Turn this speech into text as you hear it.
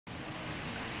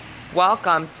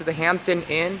Welcome to the Hampton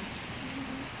Inn,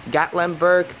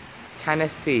 Gatlinburg,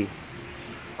 Tennessee.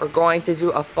 We're going to do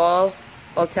a full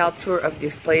hotel tour of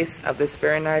this place, of this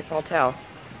very nice hotel.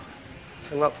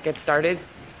 So let's get started.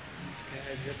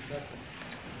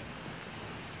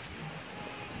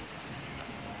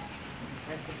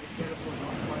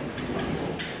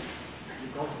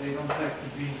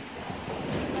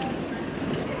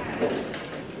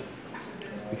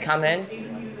 We come in.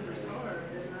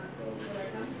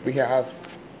 We have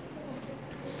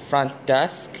front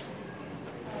desk.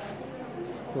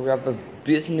 We have a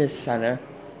business center.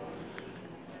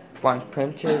 One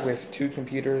printer with 2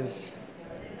 computers,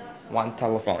 1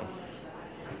 telephone.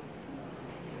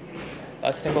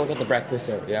 Let's take a look at the breakfast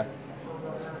area.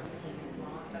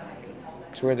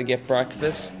 It's where they get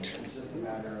breakfast.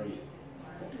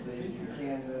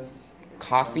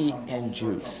 Coffee and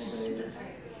juice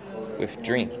with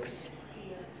drinks.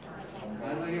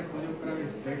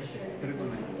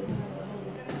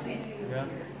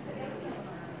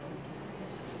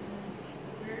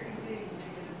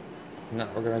 Now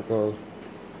we're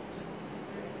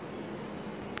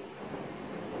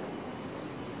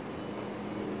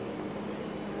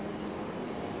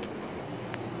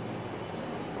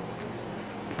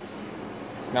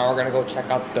gonna go check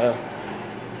out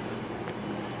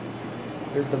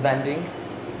here's the vending.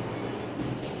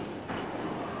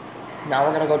 Now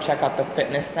we're gonna go check out the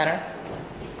fitness center.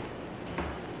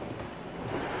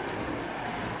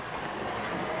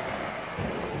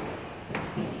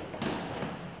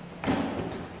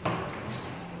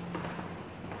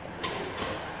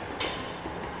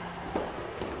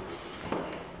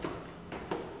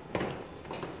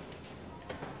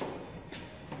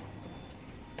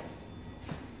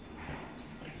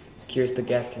 Here's the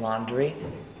guest laundry.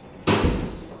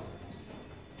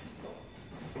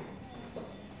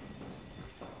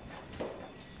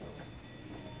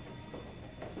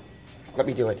 Let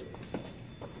me do it.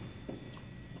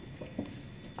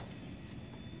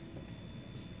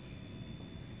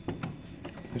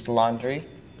 Here's the laundry.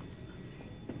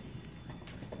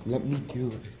 Let me do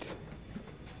it.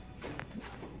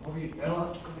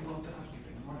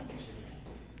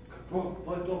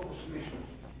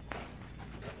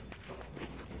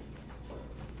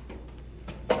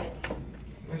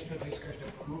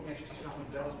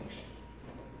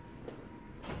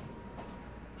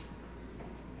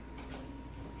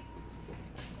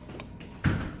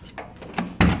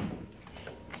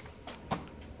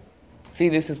 See,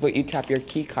 this is what you tap your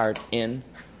key card in.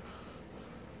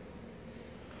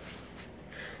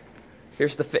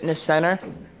 Here's the fitness center.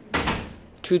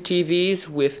 2 TVs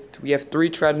we have 3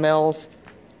 treadmills,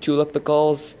 2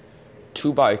 ellipticals,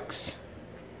 2 bikes.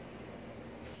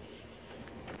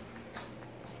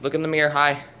 Look in the mirror,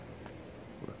 hi.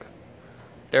 Look.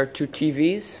 There are 2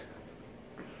 TVs.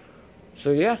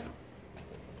 So yeah.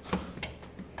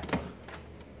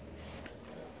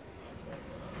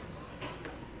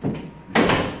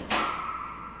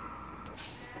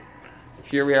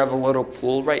 Here we have a little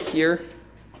pool right here.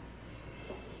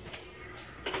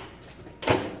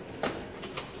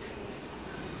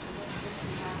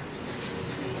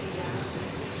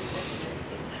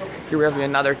 Here we have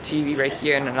another TV right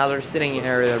here and another sitting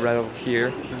area right over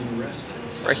here.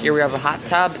 Right here we have a hot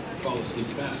tub. Fall asleep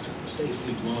faster, stay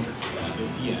asleep longer. 5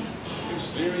 p.m.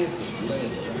 Experience a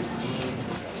blend of refined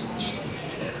craftsmanship.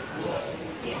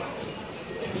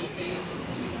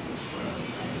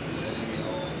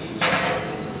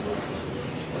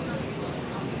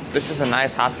 This is a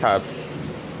nice hot tub.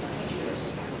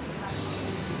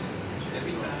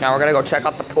 Now we're gonna go check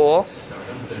out the pool.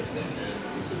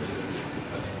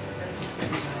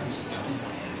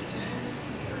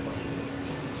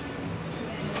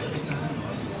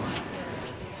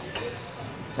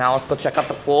 Now let's go check out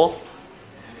the pool.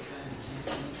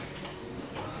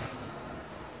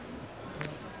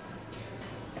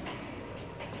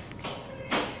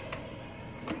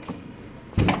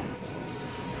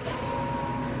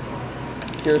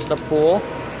 Here's the pool.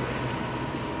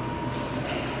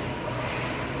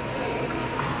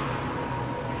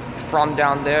 From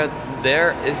down there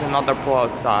is another pool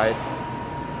outside.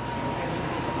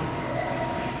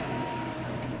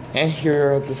 And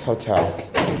here is this hotel.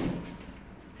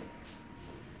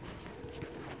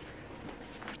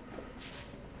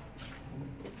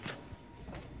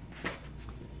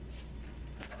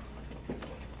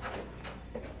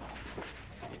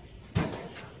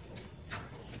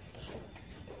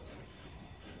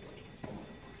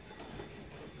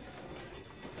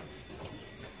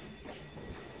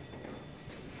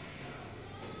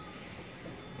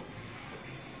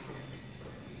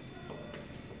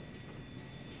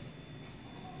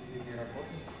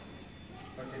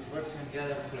 works in the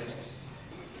other places.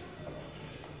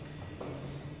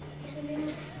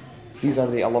 These are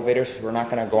the elevators. We're not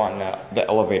gonna go on the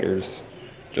elevators.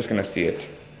 Just gonna see it.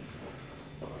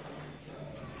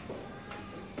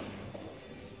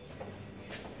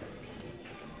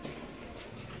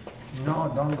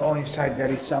 No, don't go inside. There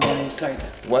is someone inside.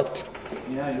 What?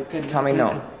 Yeah, you can. Tell me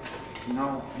no.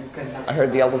 No, you cannot. I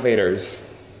heard the elevators.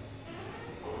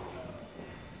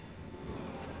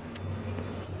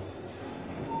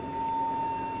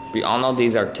 We all know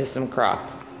these are Tissum crop.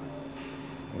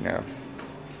 You know.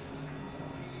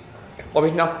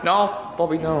 Bobby, no, no,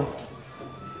 Bobby, no.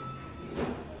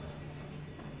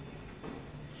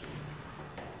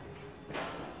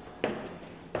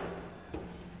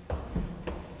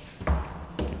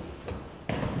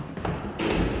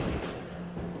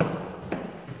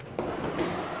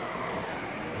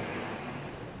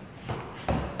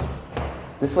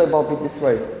 This way, Bobby, this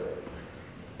way.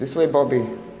 This way, Bobby.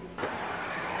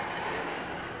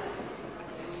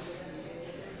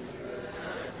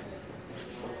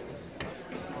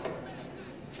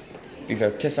 These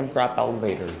are Tissum crop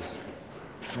elevators.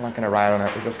 I'm not gonna ride on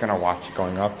it, we're just gonna watch it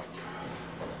going up.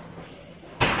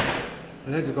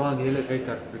 Let's go on the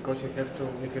elevator because you have to,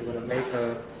 if you're gonna make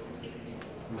a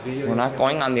video. We're not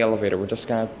going on the elevator, we're just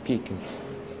gonna peek.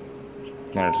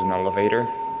 There's an elevator.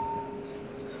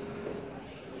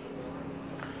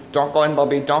 Don't go in,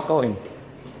 Bobby, don't go in.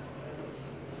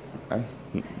 Okay.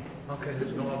 Okay,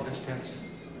 let's go up the stairs.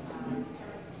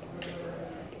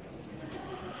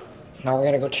 Now we're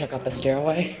gonna go check out the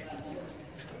stairway.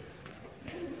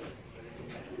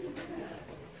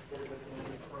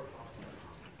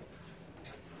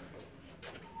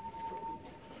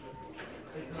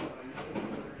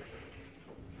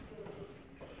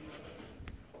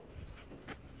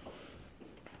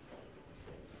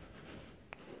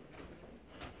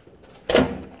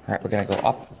 Alright, we're gonna go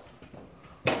up.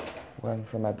 Waiting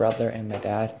for my brother and my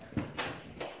dad.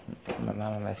 My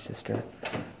mom and my sister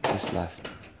just left.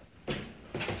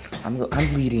 I'm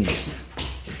leading.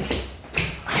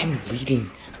 I'm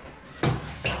leading.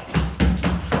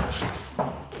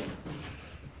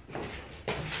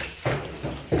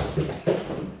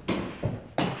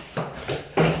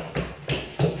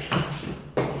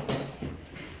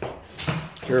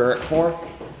 Here at 4.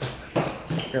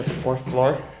 Here's the 4th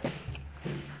floor.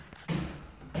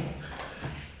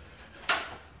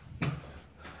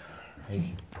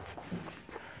 Hey.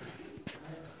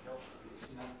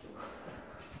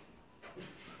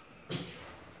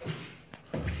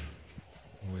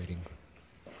 Waiting.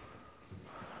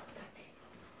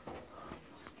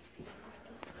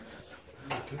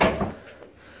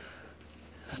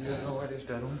 You know what is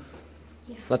the room?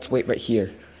 Let's wait right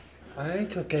here.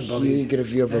 It's okay, Here Bobby. you get a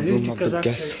view of a room of the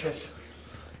guest. Yes.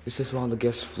 This is one of the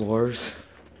guest floors.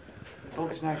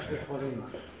 Folks next to for him.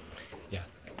 Yeah.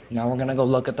 Now we're gonna go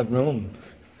look at the room.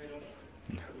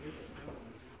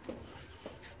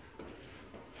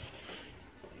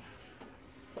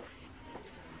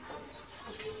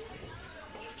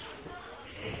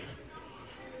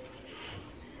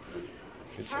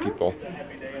 There's people.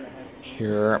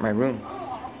 Here at my room.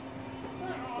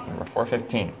 Number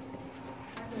 415.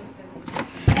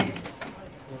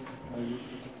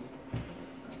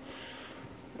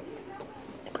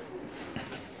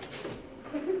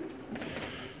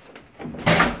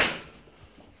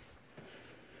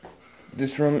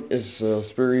 This room is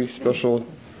very special.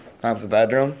 I have the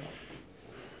bedroom.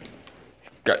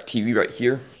 Got TV right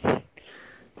here.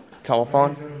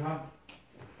 Telephone.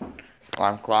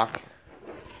 Alarm clock.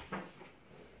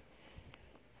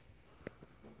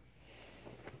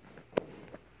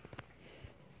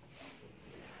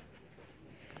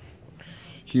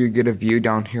 Here you get a view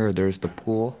down here. There's the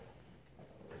pool.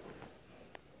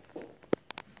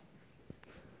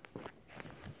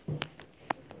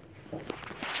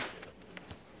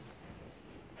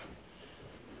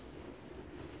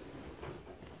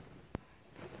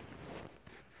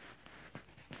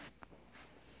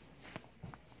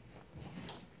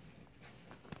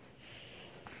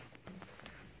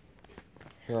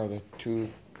 Here are the 2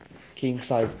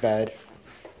 king-size bed.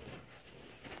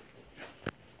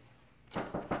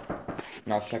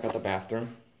 Now let's check out the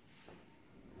bathroom.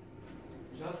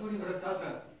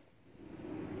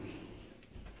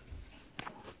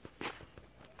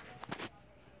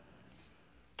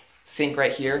 Sink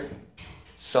right here.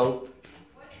 Soap.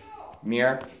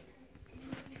 Mirror.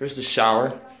 Here's the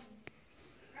shower.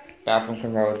 Bathroom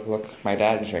can road. Look, my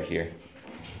dad is right here.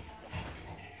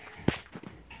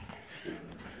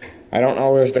 I don't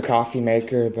know where's the coffee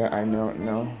maker, but I know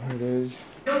where it is.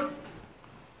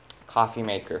 Coffee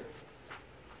maker.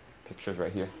 Pictures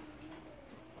right here.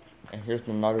 And here's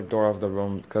another door of the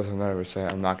room because I never say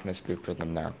I'm not going to speak to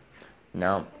them now.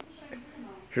 Now,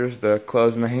 here's the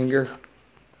clothes in the hanger.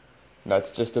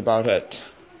 That's just about it.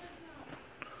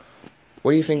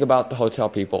 What do you think about the hotel,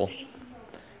 people?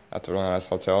 That's a really nice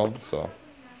hotel, so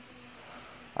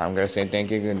I'm going to say thank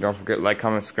you, and don't forget to like,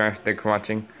 comment, subscribe. Thank you for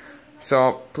watching.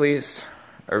 So, please,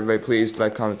 everybody, please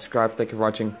like, comment, subscribe. Thank you for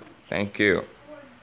watching. Thank you.